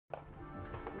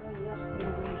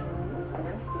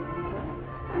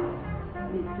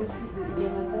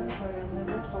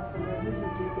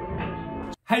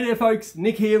Hey there folks,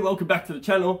 Nick here, welcome back to the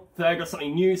channel. Today I got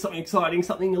something new, something exciting,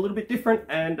 something a little bit different,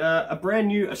 and a brand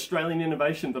new Australian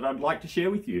innovation that I'd like to share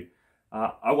with you.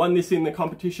 I won this in the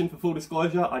competition, for full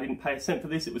disclosure. I didn't pay a cent for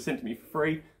this, it was sent to me for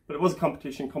free, but it was a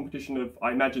competition of,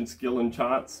 I imagine, skill and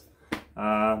chance.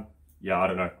 Yeah, I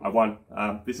don't know, I won.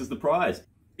 This is the prize.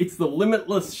 It's the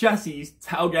Limitless Chassis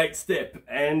Tailgate Step,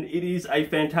 and it is a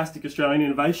fantastic Australian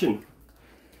innovation.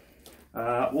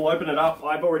 We'll open it up.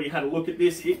 I've already had a look at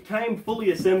this. It came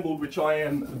fully assembled, which I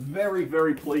am very,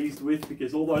 very pleased with,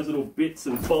 because all those little bits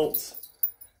and bolts,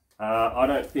 I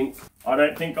don't think I'd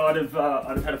have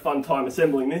had a fun time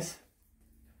assembling this.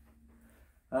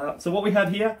 So what we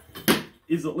have here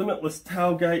is a Limitless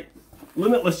Chassis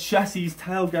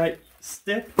Tailgate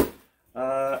Step.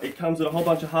 It comes with a whole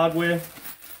bunch of hardware.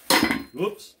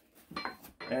 Whoops.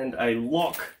 And a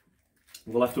lock.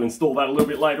 We'll have to install that a little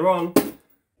bit later on.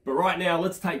 But right now,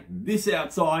 let's take this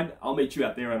outside. I'll meet you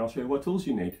out there and I'll show you what tools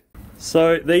you need.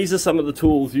 So these are some of the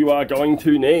tools you are going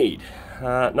to need.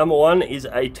 Number one is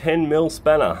a 10mm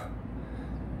spanner.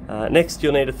 Next,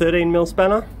 you'll need a 13mm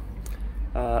spanner,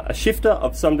 a shifter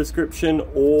of some description,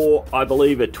 or I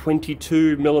believe a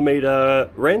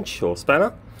 22mm wrench or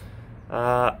spanner.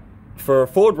 For a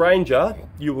Ford Ranger,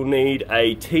 you will need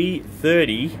a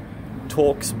T30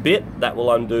 Torx bit that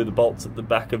will undo the bolts at the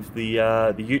back of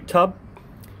the ute tub.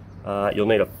 You'll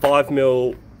need a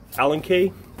 5mm Allen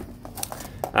key,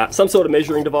 some sort of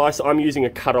measuring device. I'm using a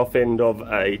cut-off end of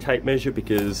a tape measure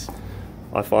because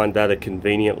I find that a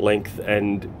convenient length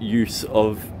and use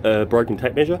of a broken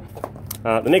tape measure.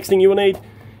 The next thing you will need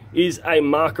is a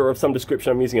marker of some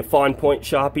description. I'm using a fine point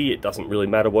Sharpie. It doesn't really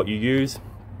matter what you use.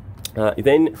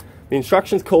 Then the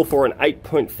instructions call for an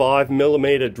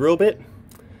 8.5mm drill bit.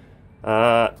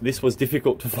 This was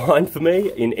difficult to find for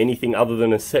me in anything other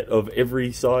than a set of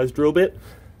every size drill bit,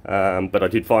 but I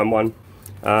did find one.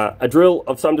 A drill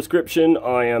of some description.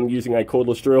 I am using a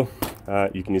cordless drill.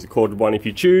 You can use a corded one if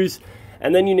you choose.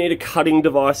 And then you need a cutting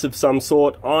device of some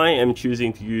sort. I am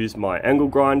choosing to use my angle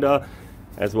grinder,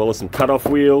 as well as some cut-off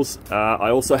wheels. I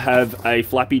also have a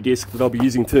flappy disc that I'll be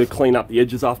using to clean up the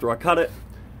edges after I cut it.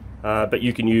 But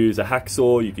you can use a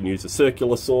hacksaw, you can use a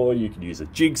circular saw, you can use a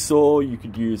jigsaw, you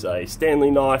could use a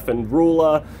Stanley knife and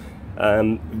ruler,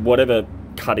 whatever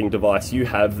cutting device you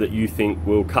have that you think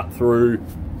will cut through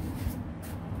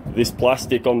this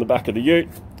plastic on the back of the ute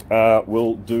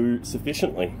will do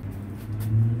sufficiently.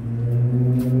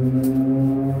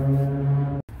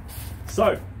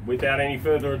 So, without any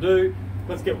further ado,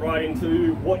 let's get right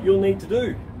into what you'll need to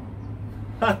do.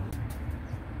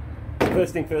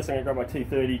 First thing first, I'm going to grab my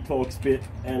T30 Torx bit,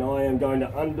 and I am going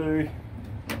to undo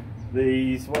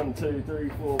these 1, 2, 3,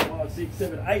 4, 5, 6,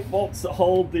 7, 8 bolts that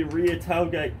hold the rear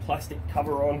tailgate plastic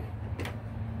cover on.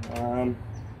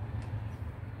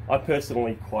 I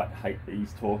personally quite hate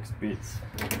these Torx bits.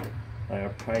 They are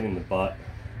a pain in the butt.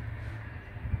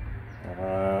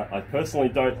 I personally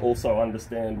don't also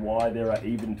understand why there are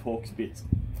even Torx bits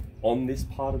on this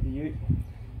part of the ute.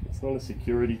 It's not a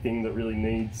security thing that really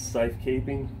needs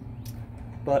safekeeping.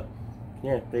 But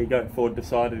yeah, there you go. Ford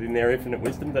decided in their infinite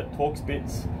wisdom that Torx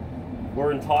bits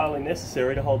were entirely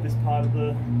necessary to hold this part of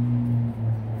the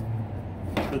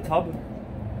tub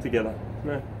together.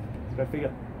 No, go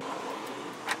figure.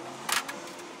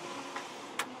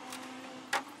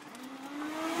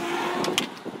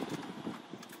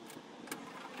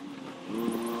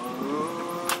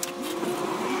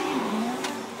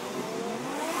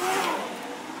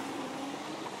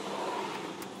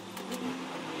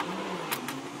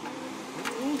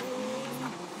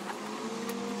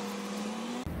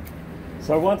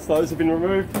 So once those have been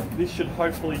removed, this should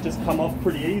hopefully just come off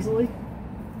pretty easily.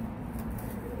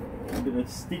 A bit of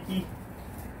sticky.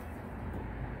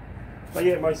 But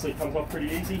yeah, mostly it comes off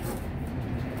pretty easy.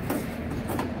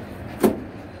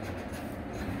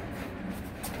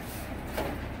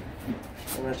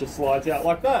 And that just slides out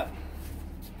like that.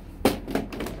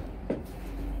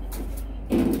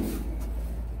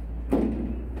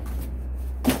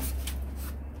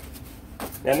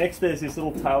 Now next there's this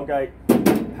little tailgate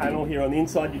panel here on the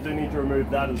inside. You do need to remove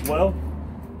that as well,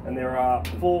 and there are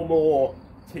 4 more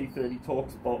T30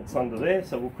 Torx bolts under there,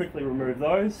 so we'll quickly remove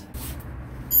those.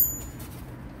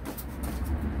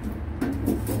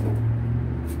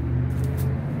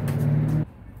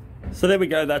 So there we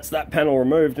go, that's that panel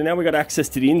removed, and now we've got access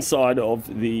to the inside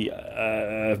of the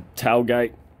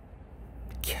tailgate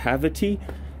cavity.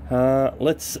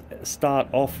 Let's start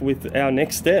off with our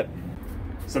next step.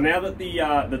 So now that the 2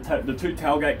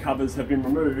 tailgate covers have been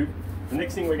removed, the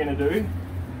next thing we're going to do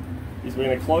is we're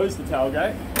going to close the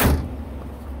tailgate.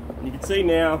 And you can see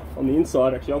now on the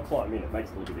inside, actually I'll climb in, it makes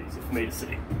it a little bit easier for me to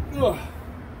see. Ugh.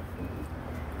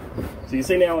 So you can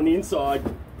see now on the inside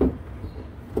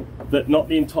that not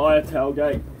the entire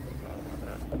tailgate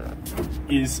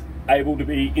is able to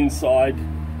be inside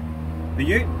the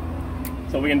ute.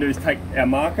 So what we're going to do is take our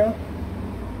marker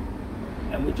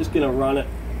and we're just going to run it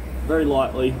very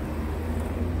lightly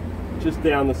just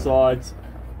down the sides,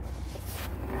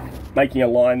 making a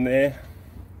line there,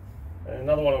 and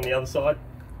another one on the other side.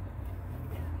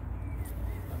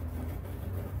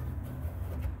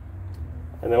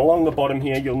 And then along the bottom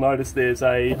here, you'll notice there's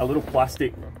a little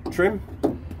plastic trim.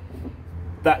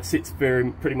 That sits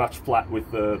pretty much flat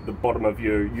with the bottom of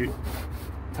your ute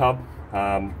tub.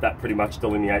 That pretty much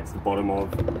delineates the bottom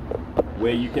of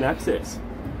where you can access.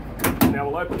 Now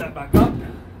we'll open that back up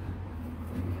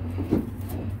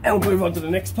and we'll move on to the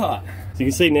next part. So you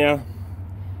can see now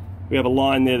we have a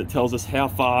line there that tells us how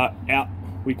far out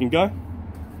we can go,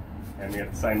 and we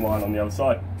have the same line on the other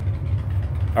side.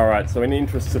 Alright, so in the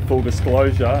interest of full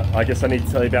disclosure, I guess I need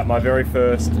to tell you about my very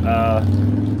first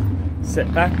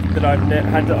setback that I've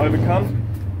had to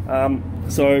overcome.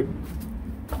 So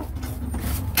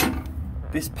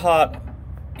this part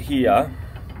here,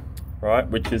 right,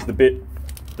 which is the bit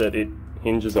that it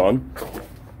hinges on,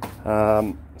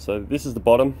 so this is the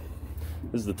bottom,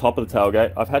 this is the top of the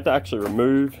tailgate. I've had to actually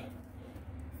remove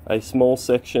a small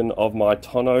section of my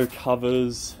tonneau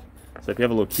covers. So if you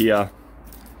have a look here,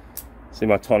 see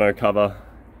my tonneau cover,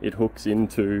 it hooks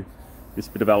into this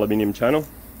bit of aluminium channel,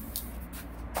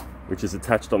 which is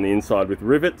attached on the inside with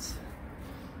rivets.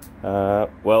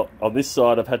 Well, on this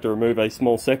side I've had to remove a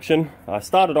small section. I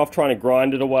started off trying to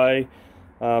grind it away,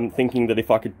 thinking that if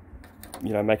I could,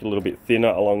 you know, make it a little bit thinner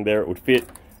along there it would fit.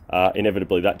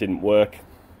 Inevitably that didn't work.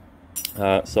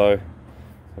 So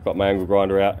I've got my angle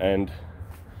grinder out and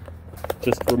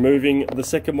just removing the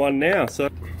second one now. So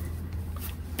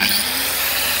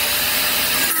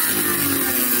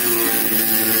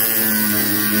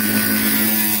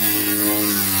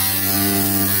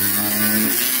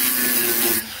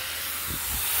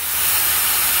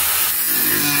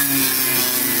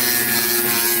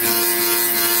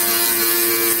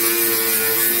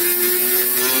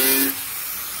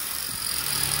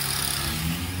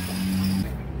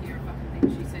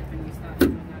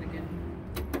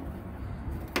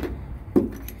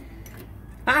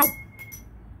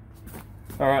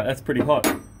alright, that's pretty hot.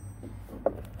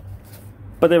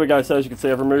 But there we go, so as you can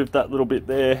see I've removed that little bit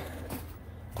there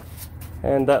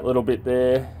and that little bit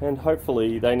there, and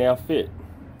hopefully they now fit.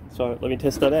 So let me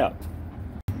test that out.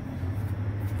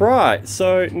 Right,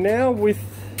 so now with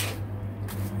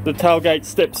the tailgate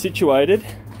step situated,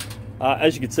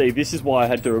 as you can see, this is why I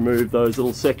had to remove those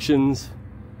little sections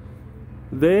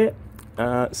there.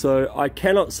 So I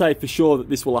cannot say for sure that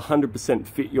this will 100%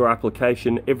 fit your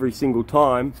application every single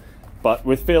time, but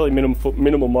with fairly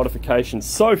minimal modifications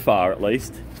so far at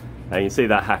least, and you can see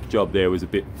that hack job there was a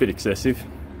bit excessive.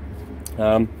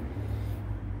 Yeah,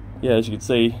 as you can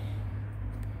see,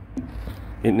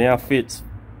 it now fits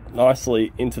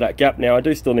nicely into that gap. Now I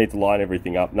do still need to line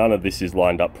everything up. None of this is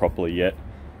lined up properly yet.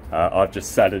 I've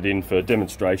just sat it in for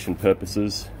demonstration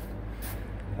purposes.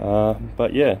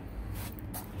 But yeah,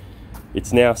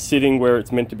 it's now sitting where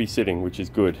it's meant to be sitting, which is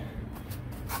good.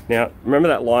 Now, remember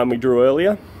that line we drew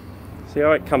earlier? See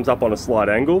how it comes up on a slight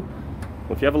angle?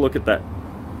 Well, if you have a look at that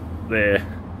there,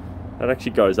 that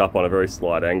actually goes up on a very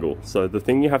slight angle. So the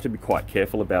thing you have to be quite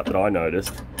careful about that I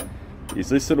noticed is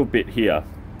this little bit here,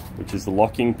 which is the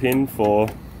locking pin for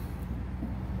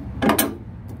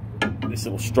this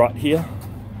little strut here,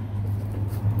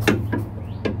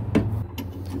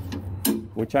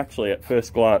 which actually at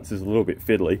first glance is a little bit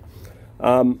fiddly.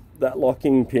 That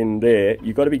locking pin there,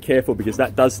 you've got to be careful because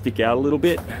that does stick out a little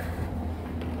bit,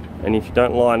 and if you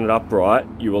don't line it up right,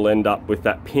 you will end up with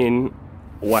that pin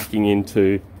whacking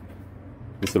into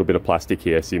this little bit of plastic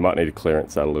here. So you might need to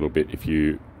clearance that a little bit if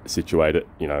you situate it,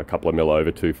 you know, a couple of mil over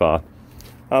too far.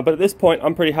 But at this point,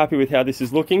 I'm pretty happy with how this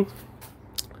is looking.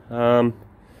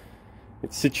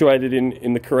 It's situated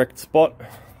in the correct spot.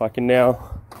 I can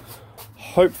now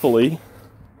hopefully,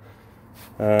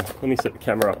 let me set the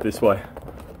camera up this way,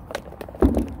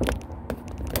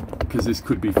 because this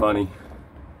could be funny.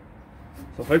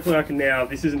 So hopefully I can now,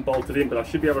 this isn't bolted in, but I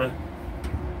should be able to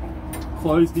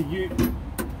close the ute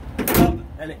up,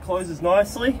 and it closes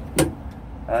nicely.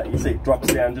 You see it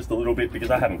drops down just a little bit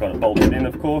because I haven't got it bolted in,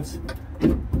 of course.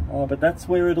 But that's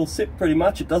where it'll sit pretty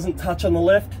much. It doesn't touch on the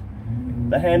left.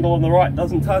 The handle on the right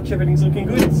doesn't touch. Everything's looking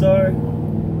good.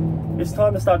 So it's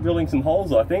time to start drilling some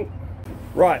holes, I think.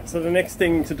 Right, so the next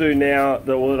thing to do now,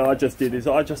 that I just did, is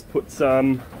I just put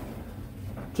some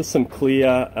just some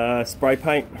clear spray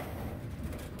paint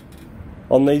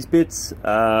on these bits.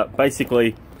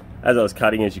 Basically, as I was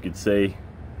cutting, as you could see,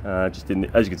 just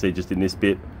in this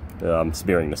bit, I'm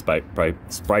smearing the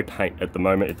spray paint at the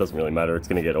moment. It doesn't really matter, it's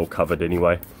going to get all covered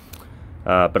anyway.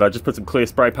 But I just put some clear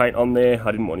spray paint on there.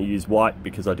 I didn't want to use white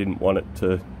because I didn't want it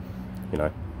to, you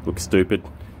know, look stupid.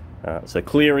 So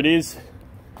clear it is.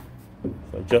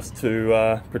 So just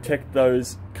to protect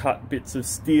those cut bits of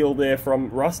steel there from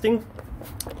rusting.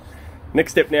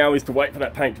 Next step now is to wait for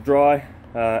that paint to dry.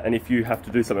 And if you have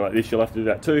to do something like this, you'll have to do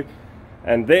that too.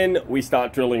 And then we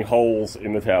start drilling holes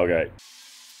in the tailgate.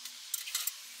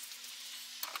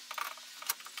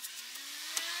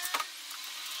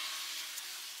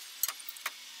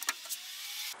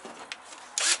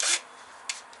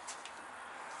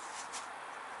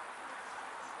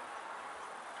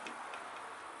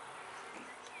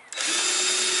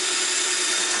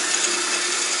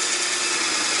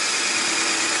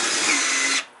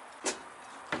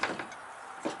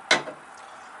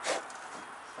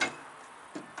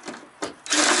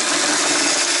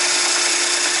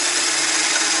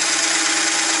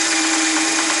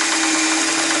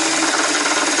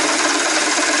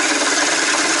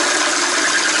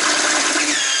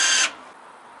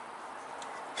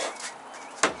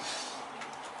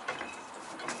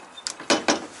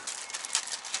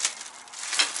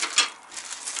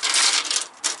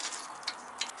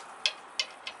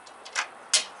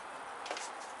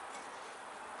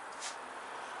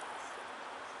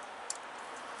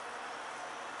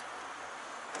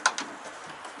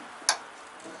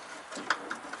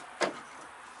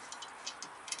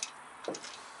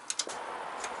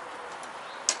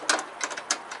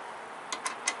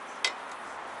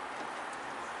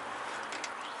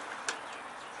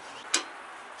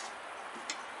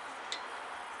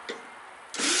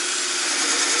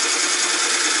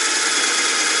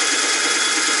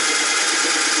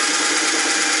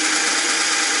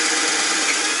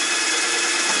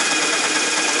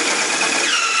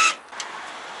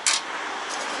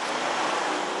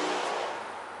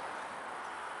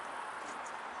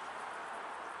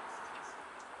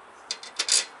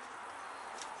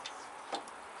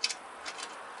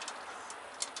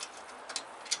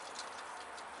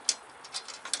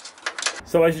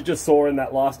 So as you just saw in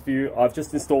that last view, I've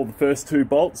just installed the first 2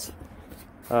 bolts.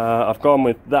 I've gone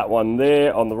with that one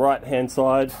there on the right hand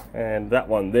side and that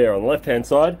one there on the left hand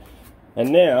side.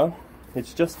 And now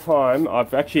it's just time.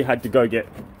 I've actually just had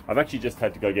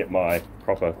to go get my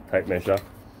proper tape measure,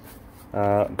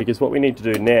 because what we need to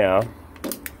do now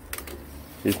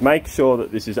is make sure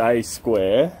that this is A,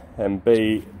 square, and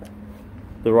B,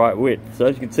 the right width. So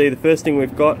as you can see, the first thing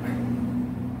we've got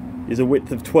is a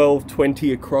width of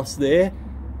 1220 across there,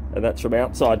 and that's from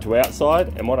outside to outside.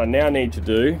 And what I now need to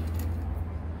do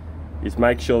is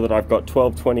make sure that I've got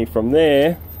 1220 from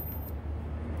there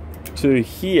to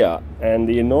here. And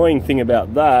the annoying thing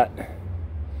about that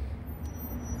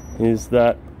is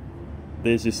that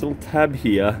there's this little tab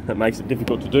here that makes it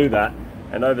difficult to do that,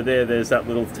 and over there's that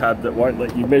little tab that won't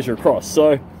let you measure across.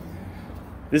 So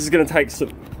this is going to take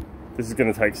some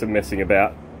messing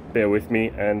about. Bear with me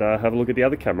and have a look at the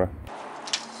other camera.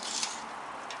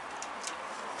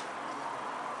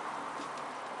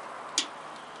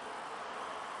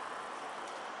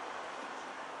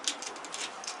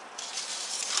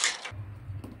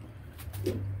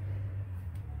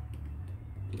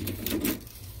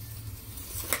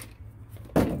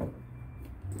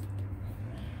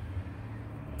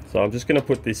 So I'm just going to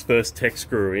put this first Tech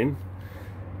screw in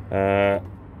and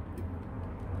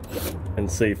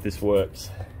see if this works.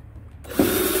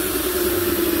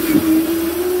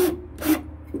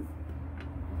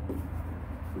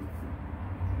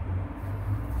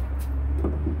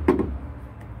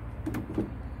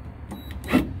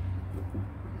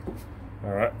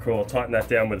 Alright, cool. I'll tighten that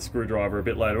down with a screwdriver a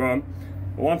bit later on.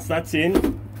 Once that's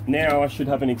in, now I should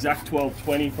have an exact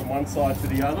 1220 from one side to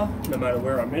the other, no matter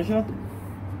where I measure.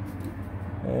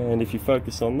 And if you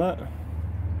focus on that,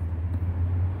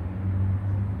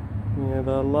 yeah,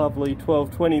 the lovely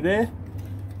 1220 there.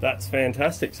 That's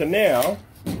fantastic. So now,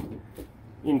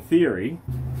 in theory,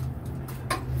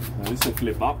 this will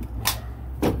flip up,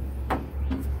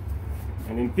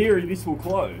 and in theory this will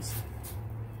close.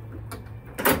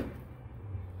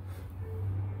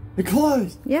 It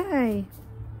closed! Yay!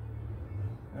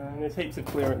 And there's heaps of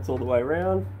clearance all the way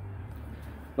around.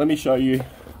 Let me show you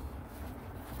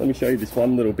this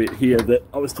one little bit here that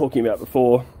I was talking about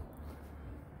before.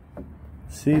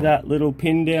 See that little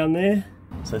pin down there?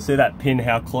 So see that pin,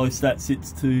 how close that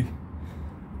sits to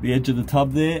the edge of the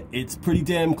tub there? It's pretty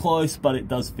damn close, but it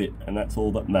does fit, and that's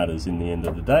all that matters in the end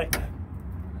of the day.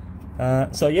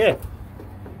 So yeah,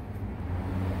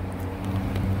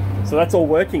 So that's all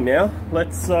working now.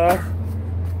 Let's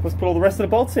put all the rest of the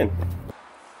bolts in.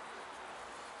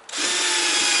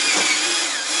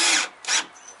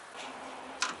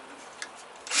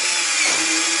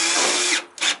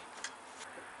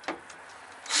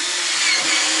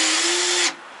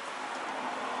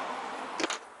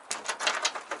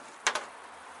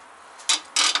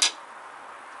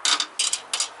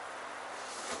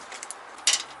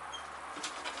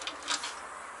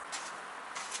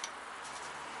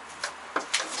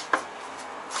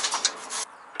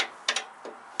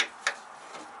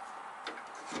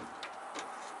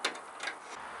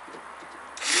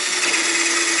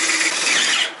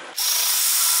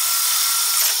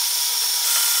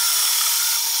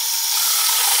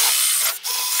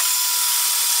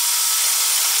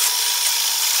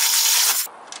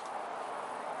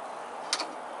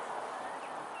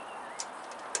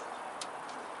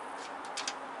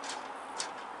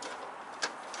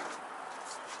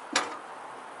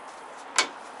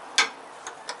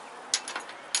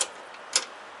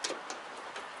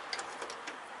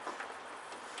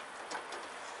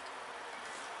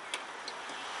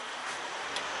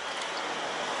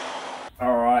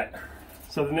 Alright,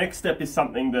 so the next step is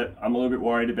something that I'm a little bit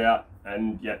worried about,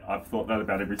 and yet I've thought that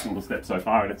about every single step so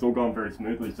far, and it's all gone very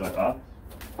smoothly so far.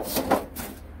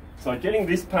 So getting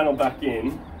this panel back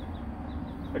in,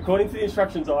 according to the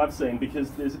instructions I've seen, because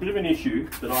there's a bit of an issue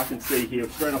that I can see here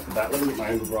straight off the bat. Let me get my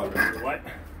angle right around the way.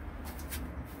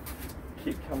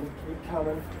 Keep coming.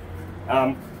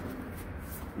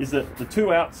 Is that the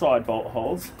two outside bolt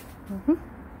holes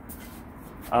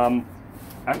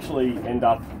actually end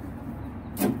up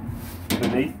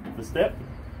beneath the step,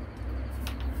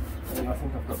 and I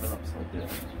think I've got that upside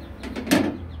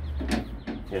down.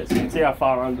 Yeah, so you can see how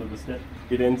far under the step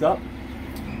it ends up.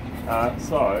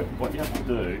 So what you have to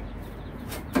do,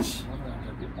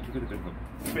 give it a bit of a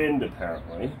bend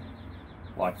apparently,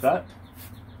 like that.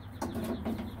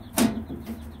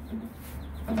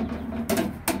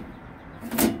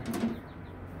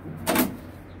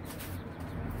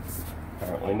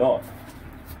 Apparently not.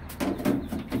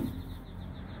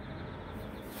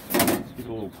 Give it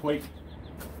a little tweak,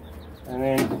 and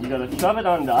then you got to shove it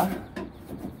under.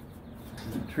 This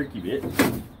is a tricky bit.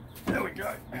 There we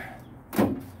go.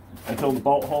 Until the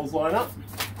bolt holes line up.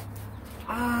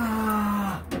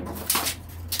 Ah!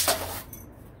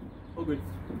 All good.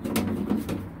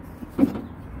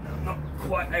 I'm not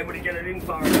quite able to get it in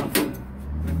far enough.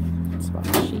 That's what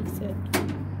she said.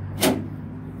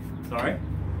 Sorry?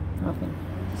 Nothing.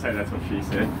 Say that's what she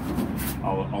said.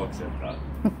 I'll accept that.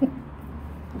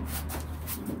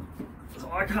 So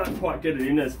I can't quite get it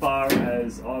in as far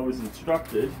as I was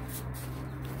instructed.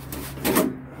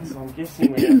 So I'm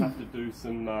guessing we're going to have to do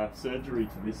some surgery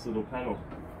to this little panel.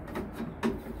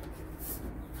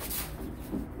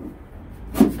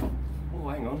 Oh,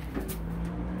 hang on.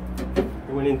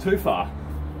 It went in too far.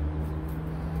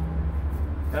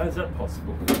 How is that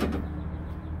possible?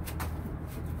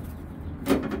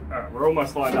 Alright, we're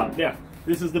almost lined up. Now,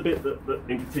 this is the bit that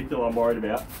in particular I'm worried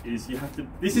about, is you have to,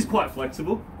 this is quite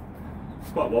flexible,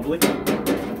 it's quite wobbly,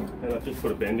 and I've just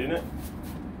put a bend in it.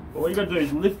 But what you've got to do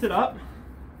is lift it up,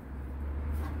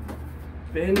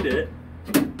 bend it,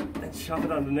 and shove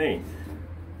it underneath,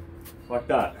 like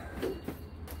that.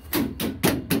 And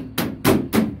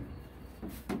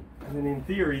then in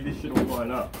theory, this should all line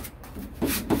up.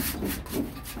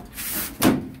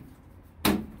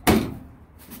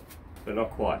 But not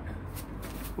quite.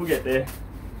 We'll get there.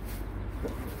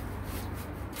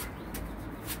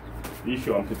 The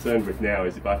issue I'm concerned with now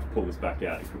is if I have to pull this back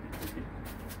out, it could be tricky.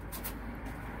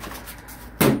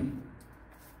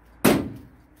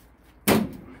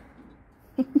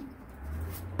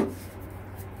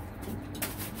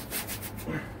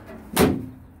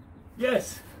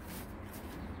 Yes!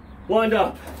 Lined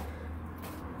up.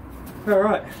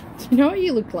 Alright. Do you know what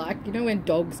you look like? You know when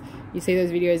dogs, you see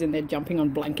those videos and they're jumping on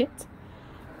blankets?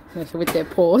 So with their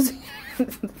paws.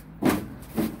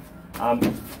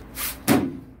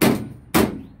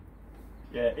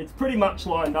 Yeah, it's pretty much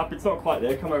lined up. It's not quite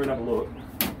there. Come over and have a look.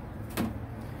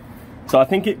 So I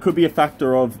think it could be a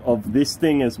factor of this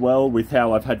thing as well, with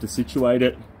how I've had to situate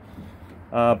it.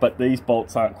 But these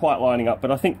bolts aren't quite lining up.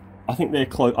 But I think they're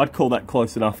close. I'd call that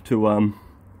close enough to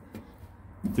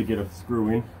get a screw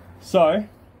in. So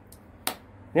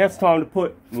now it's time to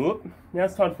put. Now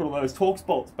it's time to put all those Torx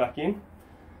bolts back in.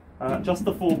 Just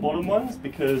the 4 bottom ones,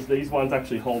 because these ones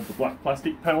actually hold the black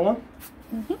plastic panel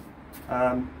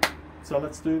on. So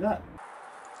let's do that.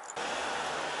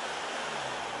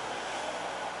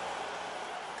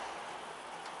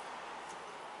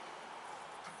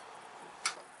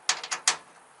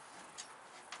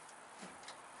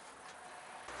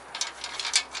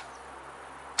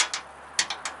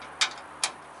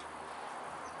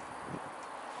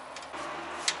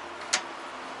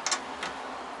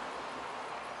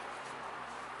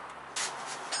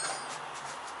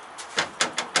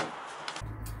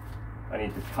 I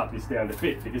need to cut this down to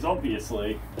fit, because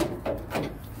obviously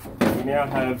we now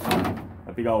have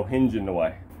a big old hinge in the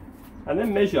way. And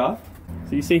then measure.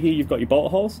 So you see here you've got your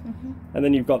bolt holes, and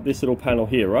then you've got this little panel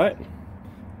here, right?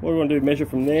 What we want to do, measure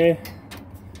from there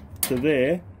to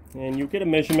there, and you'll get a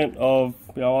measurement of,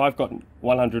 you know, I've got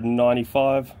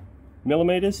 195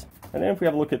 millimeters. And then if we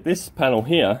have a look at this panel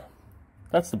here,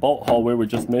 that's the bolt hole where we're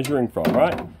just measuring from,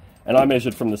 right? And I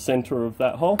measured from the center of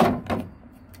that hole.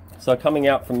 So coming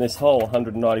out from this hole,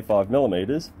 195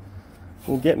 millimeters,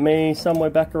 will get me somewhere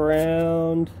back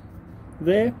around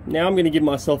there. Now I'm going to give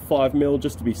myself 5 mil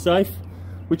just to be safe,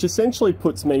 which essentially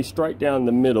puts me straight down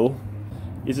the middle,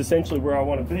 is essentially where I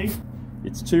want to be.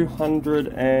 It's 200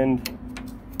 and,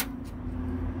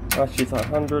 actually it's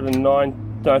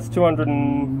 109, no, it's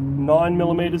 209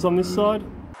 millimeters on this side.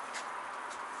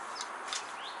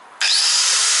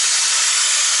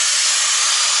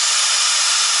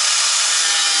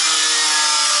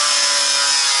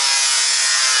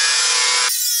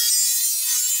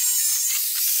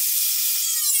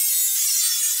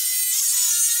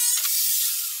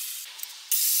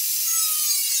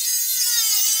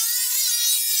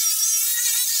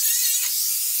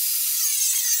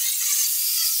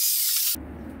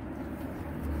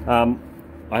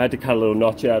 I had to cut a little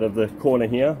notch out of the corner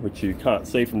here, which you can't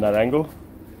see from that angle.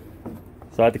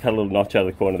 So I had to cut a little notch out of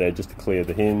the corner there just to clear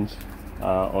the hinge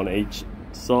on each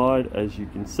side, as you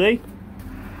can see.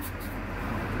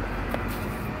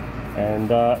 And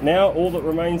now all that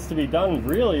remains to be done,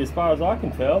 really, as far as I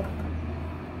can tell,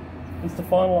 is to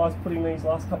finalise putting these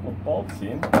last couple of bolts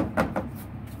in.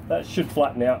 That should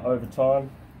flatten out over time.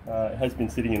 It has been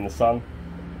sitting in the sun,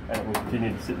 and it will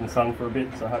continue to sit in the sun for a bit,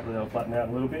 so hopefully it'll flatten out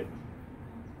a little bit.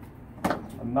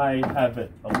 I may have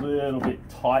it a little bit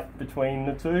tight between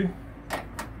the two,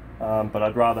 but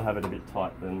I'd rather have it a bit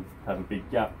tight than have a big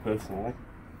gap personally.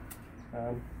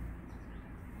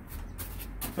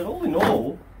 But all in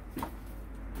all,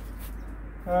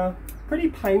 pretty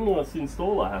painless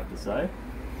install, I have to say.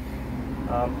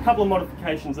 A couple of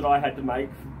modifications that I had to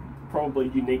make, probably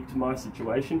unique to my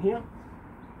situation here.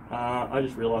 I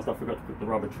just realised I forgot to put the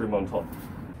rubber trim on top.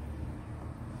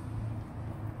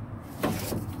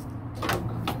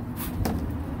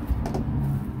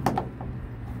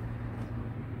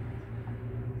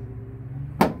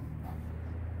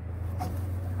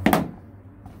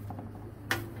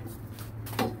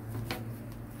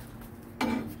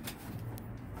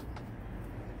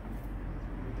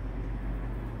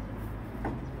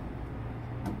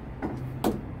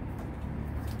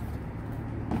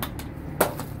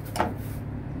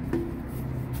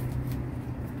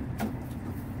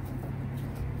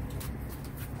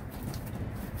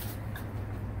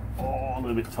 A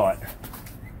little bit tight.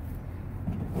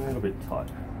 A little bit tight.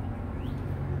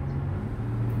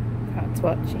 That's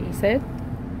what she said.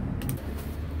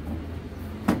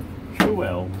 Too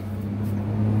well.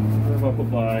 Where have I put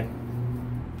my...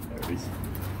 There it is.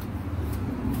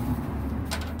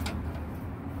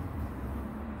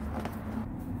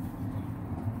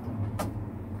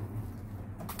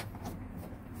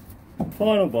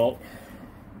 Final bolt.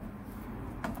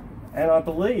 And I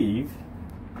believe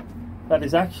that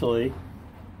is actually...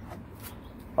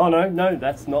 Oh no,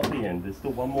 that's not the end. There's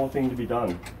still one more thing to be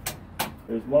done.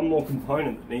 There's one more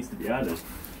component that needs to be added.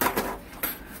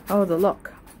 Oh, the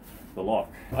lock. The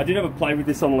lock. I did have a play with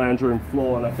this on the lounge room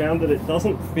floor, and I found that it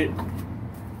doesn't fit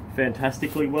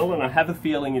fantastically well, and I have a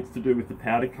feeling it's to do with the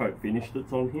powder coat finish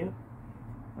that's on here.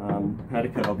 Powder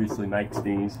coat obviously makes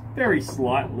things very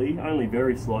slightly, only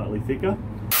very slightly thicker.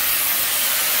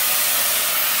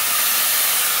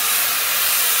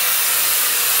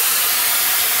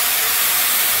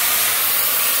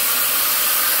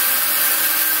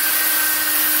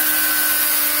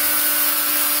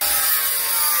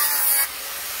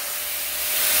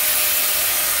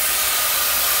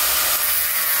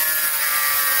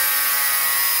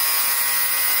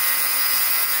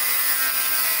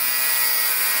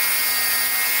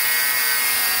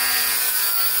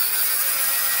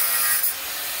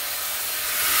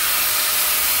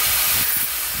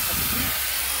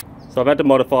 So I've had to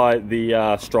modify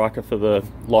the striker for the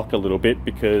lock a little bit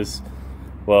because,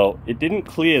 well, it didn't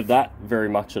clear that very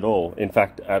much at all, in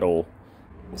fact at all.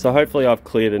 So hopefully I've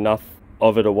cleared enough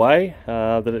of it away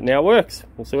that it now works.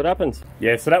 We'll see what happens.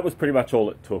 Yeah, so that was pretty much all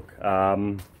it took.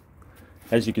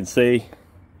 As you can see,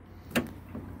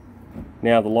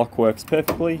 now the lock works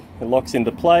perfectly. It locks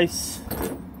into place.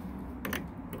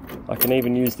 I can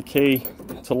even use the key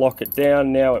to lock it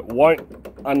down. Now it won't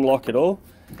unlock at all.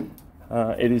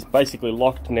 It is basically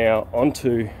locked now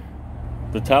onto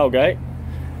the tailgate,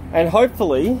 and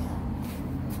hopefully,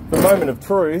 the moment of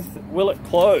truth, will it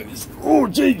close? Oh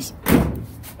geez!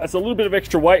 That's a little bit of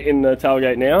extra weight in the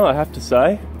tailgate now, I have to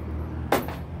say.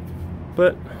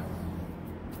 But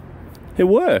it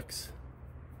works.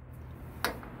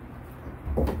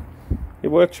 It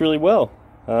works really well.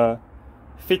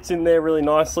 Fits in there really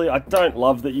nicely. I don't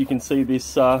love that you can see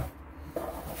this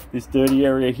this dirty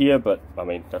area here, but I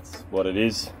mean, that's what it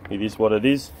is. It is what it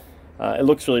is. It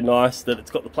looks really nice that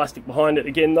it's got the plastic behind it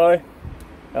again though.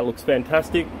 That looks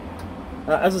fantastic.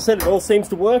 As I said, it all seems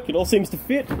to work. It all seems to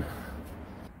fit.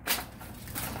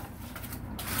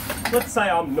 Let's say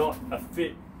I'm not a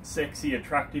fit, sexy,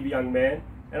 attractive young man,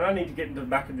 and I need to get into the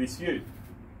back of this ute.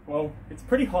 Well, it's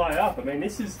pretty high up. I mean,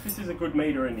 this is a good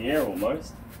meter in the air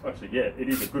almost. Actually, yeah, it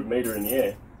is a good meter in the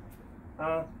air.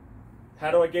 How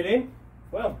do I get in?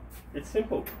 Well, it's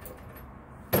simple.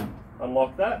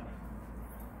 Unlock that.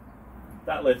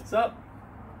 That lifts up.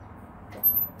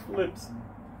 Flips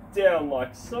down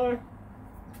like so.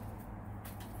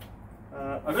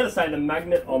 I've got to say the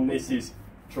magnet on this is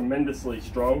tremendously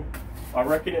strong. I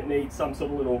reckon it needs some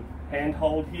sort of little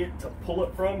handhold here to pull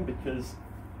it from, because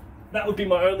that would be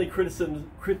my only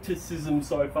criticism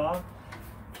so far,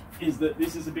 is that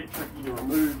this is a bit tricky to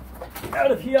remove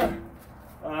out of here.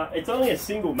 It's only a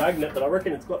single magnet, but I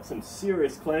reckon it's got some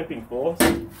serious clamping force.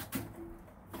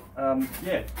 Yeah,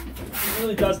 it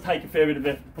really does take a fair bit of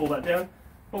effort to pull that down.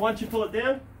 But once you pull it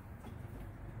down,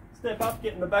 step up,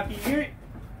 get in the back of your ute,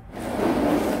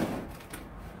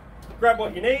 grab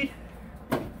what you need,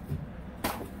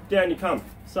 down you come.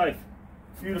 Safe,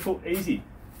 beautiful, easy.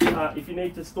 If you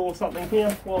need to store something here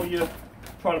while you're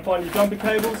trying to find your jumper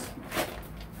cables,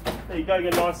 there you go,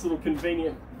 get a nice little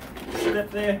convenient step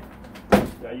there.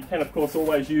 You can of course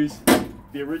always use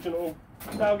the original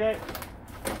tailgate,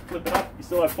 flip it up, you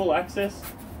still have full access.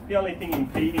 The only thing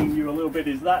impeding you a little bit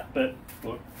is that, but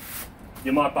look,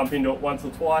 you might bump into it once or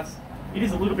twice. It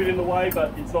is a little bit in the way,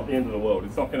 but it's not the end of the world.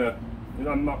 It's not gonna,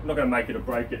 I'm not gonna make it or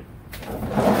break it.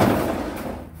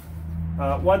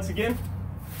 Once again,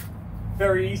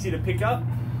 very easy to pick up.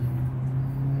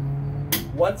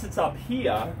 Once it's up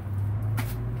here,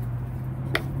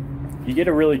 you get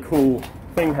a really cool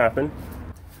thing happen.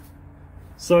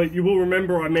 So you will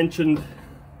remember I mentioned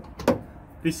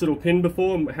this little pin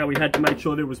before, how we had to make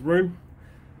sure there was room.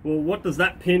 Well, what does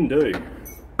that pin do?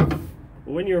 Well,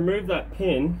 when you remove that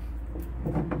pin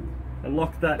and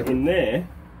lock that in there,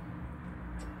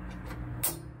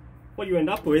 what you end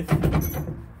up with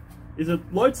is a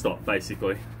load stop,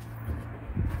 basically.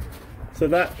 So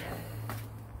that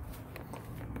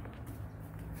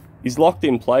is locked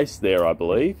in place there, I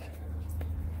believe.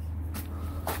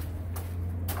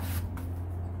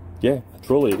 Yeah,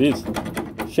 truly it is.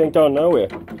 She ain't going nowhere.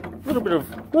 A little bit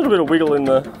of wiggle in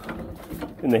the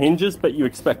hinges, but you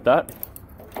expect that.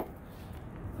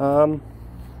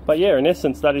 But yeah, in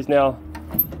essence, that is now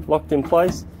locked in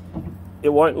place. It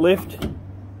won't lift.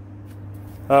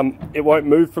 It won't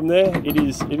move from there. It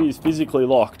is physically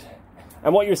locked.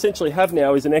 And what you essentially have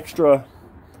now is an extra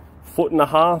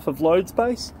 1.5 foot of load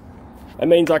space. It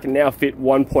means I can now fit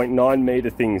 1.9 meter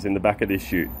things in the back of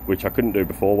this ute, which I couldn't do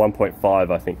before.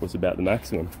 1.5 I think was about the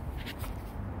maximum.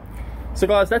 So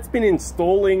guys, that's been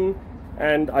installing,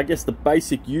 and I guess the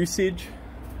basic usage,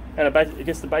 of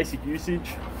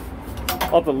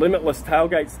the Limitless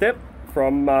Tailgate step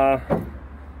from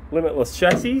Limitless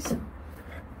Chassis.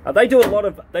 They do a lot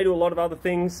of other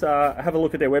things. Have a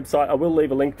look at their website. I will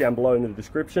leave a link down below in the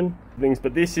description.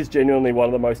 But this is genuinely one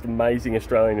of the most amazing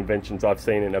Australian inventions I've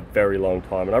seen in a very long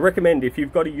time. And I recommend, if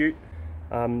you've got a ute,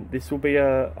 this will be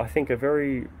I think a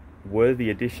very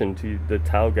worthy addition to the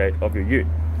tailgate of your ute.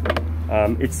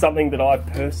 It's something that I've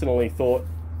personally thought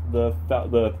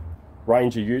the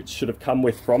Ranger utes should have come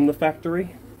with from the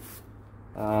factory.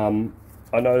 I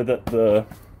know that the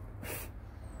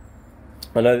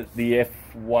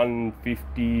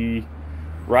F-150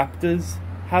 Raptors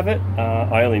have it.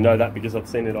 I only know that because I've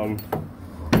seen it on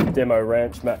Demo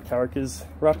Ranch Matt Carricker's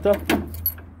Raptor.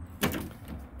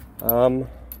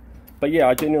 But yeah,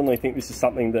 I genuinely think this is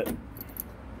something that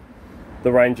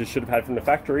the Rangers should have had from the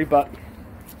factory, but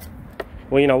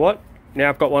well, you know what? Now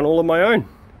I've got one all of my own.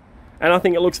 And I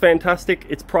think it looks fantastic.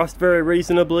 It's priced very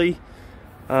reasonably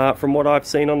from what I've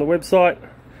seen on the website.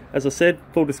 As I said,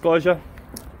 full disclosure,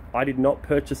 I did not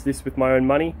purchase this with my own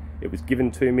money. It was given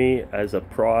to me as a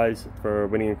prize for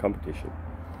winning a competition.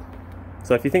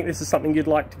 So if you think this is something you'd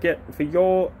like to get for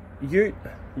your ute,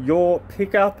 your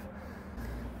pickup,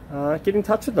 get in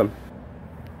touch with them.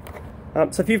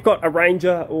 So if you've got a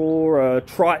Ranger or a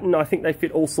Triton, I think they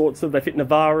fit all sorts of, they fit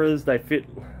Navaras, they fit,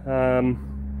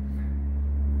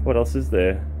 what else is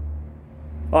there?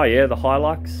 Oh yeah, the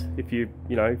Hilux, if you're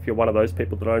one of those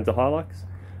people that owns a Hilux.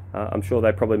 I'm sure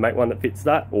they probably make one that fits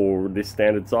that, or this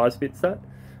standard size fits that.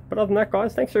 But other than that,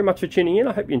 guys, thanks very much for tuning in.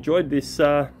 I hope you enjoyed this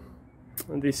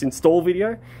this install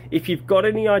video. If you've got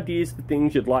any ideas for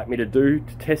things you'd like me to do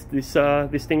to test this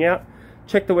this thing out,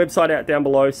 check the website out down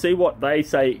below, see what they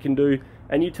say it can do,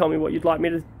 and you tell me what you'd like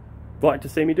to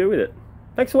see me do with it.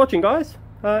 Thanks for watching, guys.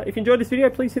 If you enjoyed this video,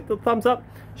 please hit the thumbs up,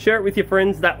 share it with your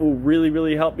friends. That will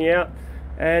really help me out,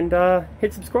 and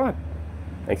hit subscribe.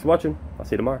 Thanks for watching. I'll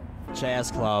see you tomorrow.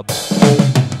 Jazz Club.